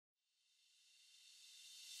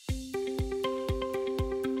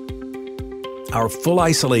Our full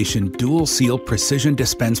isolation dual seal precision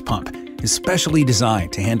dispense pump is specially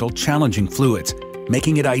designed to handle challenging fluids,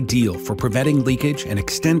 making it ideal for preventing leakage and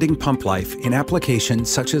extending pump life in applications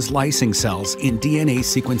such as lysing cells in DNA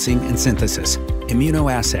sequencing and synthesis,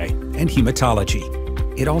 immunoassay, and hematology.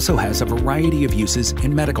 It also has a variety of uses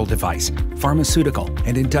in medical device, pharmaceutical,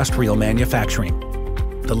 and industrial manufacturing.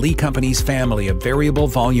 The Lee Company's family of variable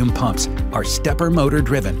volume pumps are stepper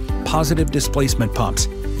motor-driven, positive displacement pumps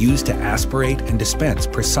used to aspirate and dispense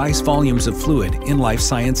precise volumes of fluid in life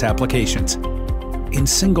science applications. In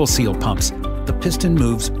single seal pumps, the piston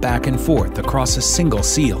moves back and forth across a single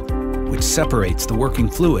seal, which separates the working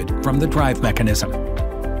fluid from the drive mechanism.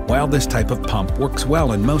 While this type of pump works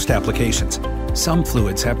well in most applications, some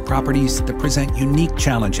fluids have properties that present unique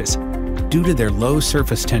challenges. Due to their low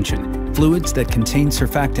surface tension, fluids that contain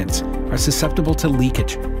surfactants are susceptible to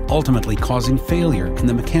leakage, ultimately causing failure in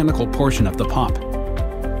the mechanical portion of the pump.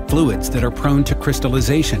 Fluids that are prone to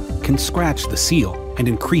crystallization can scratch the seal and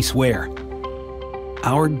increase wear.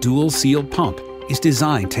 Our dual seal pump is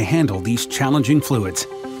designed to handle these challenging fluids.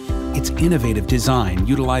 Its innovative design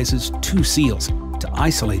utilizes two seals to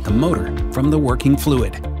isolate the motor from the working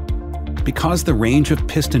fluid. Because the range of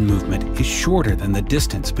piston movement is shorter than the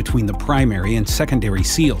distance between the primary and secondary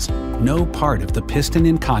seals, no part of the piston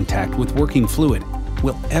in contact with working fluid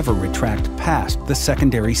will ever retract past the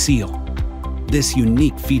secondary seal. This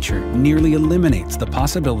unique feature nearly eliminates the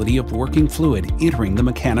possibility of working fluid entering the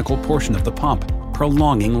mechanical portion of the pump,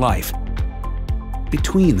 prolonging life.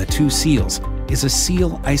 Between the two seals is a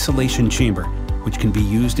seal isolation chamber, which can be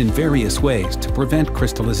used in various ways to prevent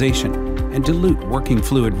crystallization and dilute working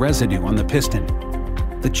fluid residue on the piston.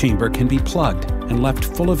 The chamber can be plugged and left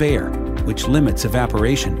full of air, which limits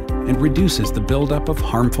evaporation and reduces the buildup of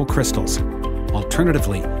harmful crystals.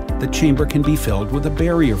 Alternatively, the chamber can be filled with a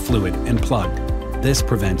barrier fluid and plugged. This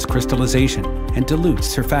prevents crystallization and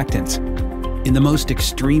dilutes surfactants. In the most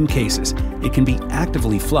extreme cases, it can be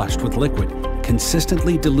actively flushed with liquid,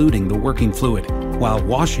 consistently diluting the working fluid while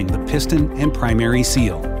washing the piston and primary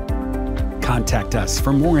seal. Contact us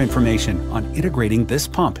for more information on integrating this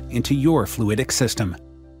pump into your fluidic system.